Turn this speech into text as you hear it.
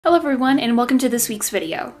Hello everyone and welcome to this week's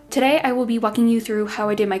video. Today I will be walking you through how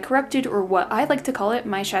I did my corrupted, or what I like to call it,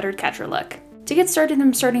 my shattered Catra look. To get started,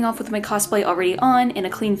 I'm starting off with my cosplay already on and a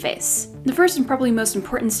clean face. The first and probably most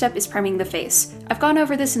important step is priming the face. I've gone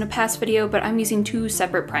over this in a past video, but I'm using two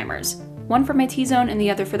separate primers. One for my T-zone and the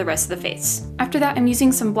other for the rest of the face. After that, I'm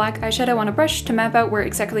using some black eyeshadow on a brush to map out where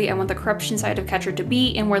exactly I want the corruption side of Catra to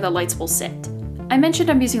be and where the lights will sit. I mentioned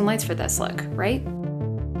I'm using lights for this look, right?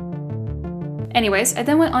 Anyways, I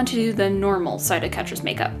then went on to do the normal side of Catra's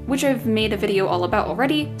makeup, which I've made a video all about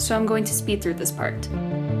already, so I'm going to speed through this part.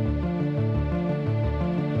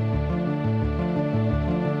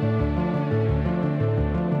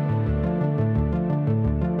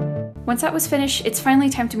 Once that was finished, it's finally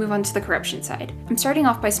time to move on to the corruption side. I'm starting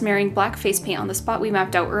off by smearing black face paint on the spot we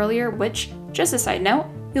mapped out earlier, which, just a side note,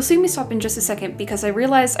 you'll see me stop in just a second because I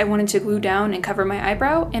realized I wanted to glue down and cover my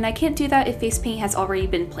eyebrow, and I can't do that if face paint has already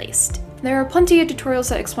been placed. There are plenty of tutorials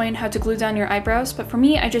that explain how to glue down your eyebrows, but for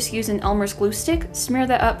me I just use an Elmer's glue stick, smear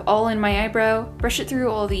that up all in my eyebrow, brush it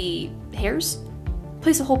through all the hairs,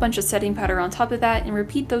 place a whole bunch of setting powder on top of that, and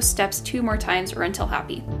repeat those steps 2 more times or until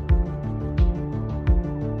happy.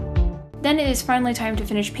 Then it is finally time to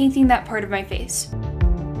finish painting that part of my face.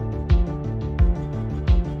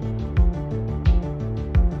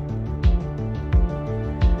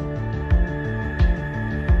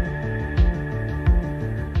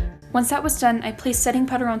 Once that was done, I placed setting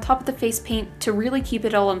powder on top of the face paint to really keep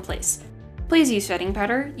it all in place. Please use setting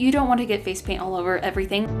powder, you don't want to get face paint all over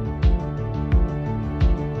everything.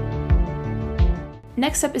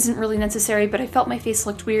 Next step isn't really necessary, but I felt my face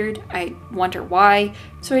looked weird, I wonder why,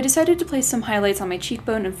 so I decided to place some highlights on my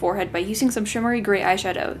cheekbone and forehead by using some shimmery gray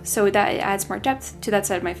eyeshadow, so that it adds more depth to that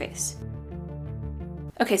side of my face.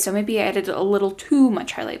 Okay, so maybe I added a little too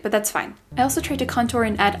much highlight, but that's fine. I also tried to contour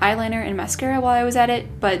and add eyeliner and mascara while I was at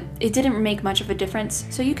it, but it didn't make much of a difference,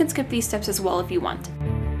 so you can skip these steps as well if you want.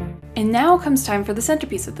 And now comes time for the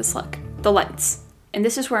centerpiece of this look, the lights. And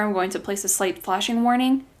this is where I'm going to place a slight flashing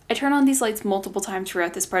warning. I turn on these lights multiple times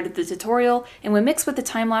throughout this part of the tutorial, and when mixed with the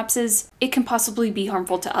time lapses, it can possibly be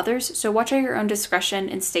harmful to others, so watch at your own discretion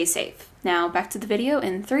and stay safe. Now back to the video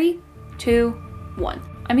in 3, 2, 1.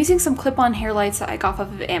 I'm using some clip-on hair lights that I got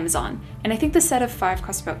off of Amazon, and I think the set of 5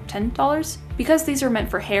 cost about $10. Because these are meant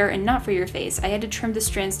for hair and not for your face, I had to trim the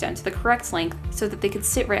strands down to the correct length so that they could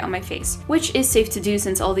sit right on my face, which is safe to do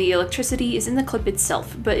since all the electricity is in the clip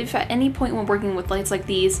itself, but if at any point when working with lights like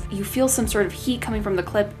these, you feel some sort of heat coming from the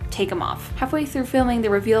clip, take them off. Halfway through filming the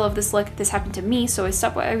reveal of this look, this happened to me, so I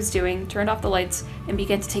stopped what I was doing, turned off the lights, and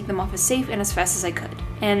began to take them off as safe and as fast as I could.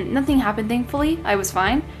 And nothing happened, thankfully, I was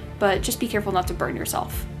fine, but just be careful not to burn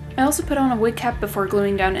yourself. I also put on a wig cap before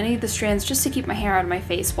gluing down any of the strands just to keep my hair out of my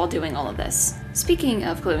face while doing all of this. Speaking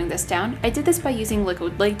of gluing this down, I did this by using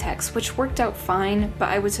liquid latex, which worked out fine, but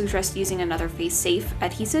I would suggest using another face-safe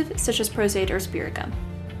adhesive such as Prozade or Spirit Gum.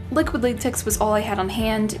 Liquid latex was all I had on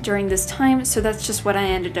hand during this time, so that's just what I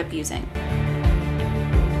ended up using.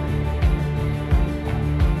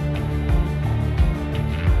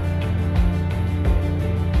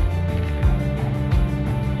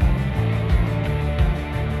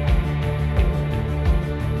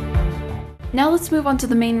 Now let's move on to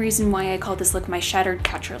the main reason why I call this look my shattered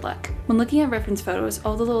Catra look. When looking at reference photos,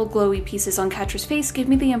 all the little glowy pieces on Catra's face gave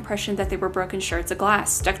me the impression that they were broken shards of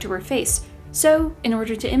glass stuck to her face. So, in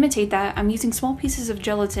order to imitate that, I'm using small pieces of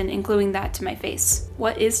gelatin and gluing that to my face.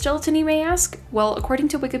 What is gelatin, you may ask? Well, according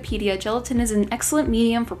to Wikipedia, gelatin is an excellent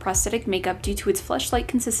medium for prosthetic makeup due to its flesh-like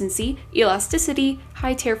consistency, elasticity,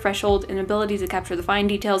 high tear threshold, and ability to capture the fine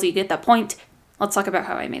details. You get the point. Let's talk about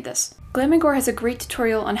how I made this. Glam & Gore has a great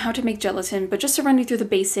tutorial on how to make gelatin, but just to run you through the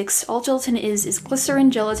basics, all gelatin is glycerin,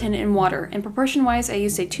 gelatin, and water, and proportion-wise I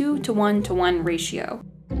used a 2:1:1 ratio.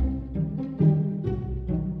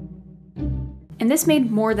 And this made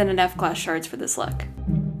more than enough glass shards for this look.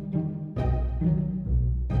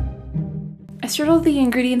 I stirred all the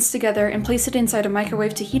ingredients together and placed it inside a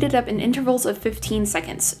microwave to heat it up in intervals of 15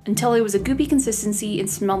 seconds, until it was a goopy consistency and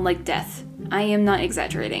smelled like death. I am not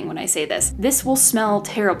exaggerating when I say this. This will smell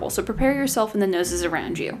terrible, so prepare yourself and the noses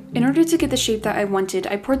around you. In order to get the shape that I wanted,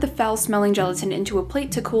 I poured the foul-smelling gelatin into a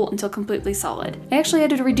plate to cool until completely solid. I actually had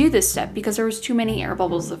to redo this step because there was too many air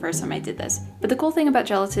bubbles the first time I did this. But the cool thing about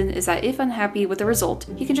gelatin is that if unhappy with the result,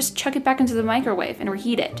 you can just chuck it back into the microwave and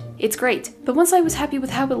reheat it. It's great. But once I was happy with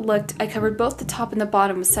how it looked, I covered both the top and the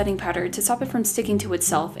bottom with setting powder to stop it from sticking to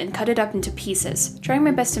itself and cut it up into pieces, trying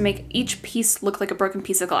my best to make each piece look like a broken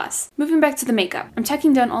piece of glass. Moving back to the makeup, I'm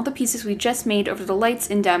tacking down all the pieces we just made over the lights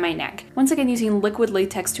and down my neck, once again using liquid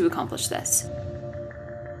latex to accomplish this.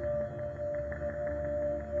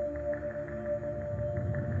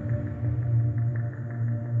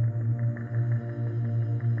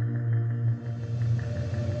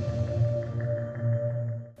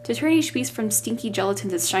 To turn each piece from stinky gelatin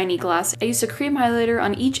to shiny glass, I used a cream highlighter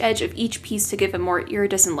on each edge of each piece to give a more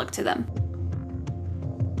iridescent look to them.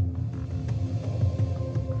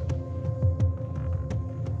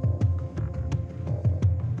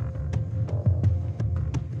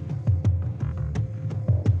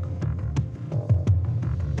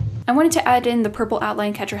 I wanted to add in the purple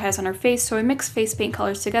outline Catra has on her face, so I mixed face paint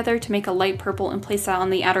colors together to make a light purple and place that on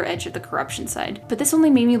the outer edge of the corruption side. But this only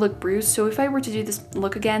made me look bruised, so if I were to do this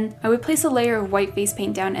look again, I would place a layer of white face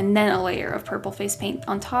paint down and then a layer of purple face paint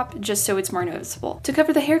on top, just so it's more noticeable. To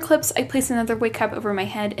cover the hair clips, I placed another wig cap over my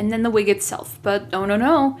head and then the wig itself, but oh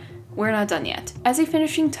no, we're not done yet. As a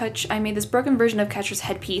finishing touch, I made this broken version of Catra's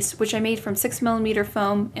headpiece, which I made from 6mm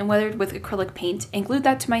foam and weathered with acrylic paint, and glued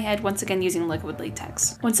that to my head once again using liquid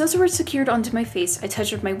latex. Once those were secured onto my face, I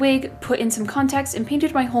touched up my wig, put in some contacts, and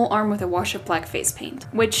painted my whole arm with a wash of black face paint.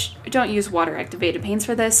 Which, don't use water-activated paints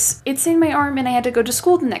for this. It stained my arm and I had to go to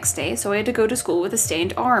school the next day, so I had to go to school with a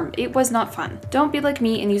stained arm. It was not fun. Don't be like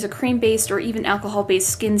me and use a cream-based or even alcohol-based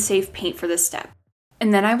skin-safe paint for this step.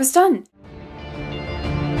 And then I was done!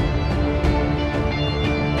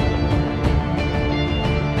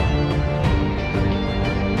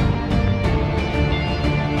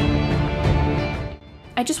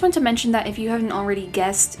 I just want to mention that if you haven't already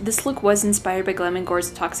guessed, this look was inspired by Glam &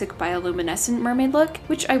 Gore's Toxic Bioluminescent mermaid look,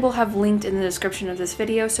 which I will have linked in the description of this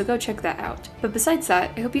video, so go check that out. But besides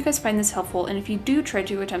that, I hope you guys find this helpful, and if you do try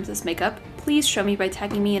to attempt this makeup, please show me by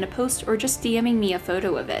tagging me in a post or just DMing me a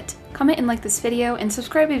photo of it. Comment and like this video, and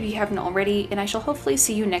subscribe if you haven't already, and I shall hopefully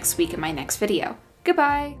see you next week in my next video.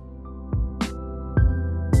 Goodbye!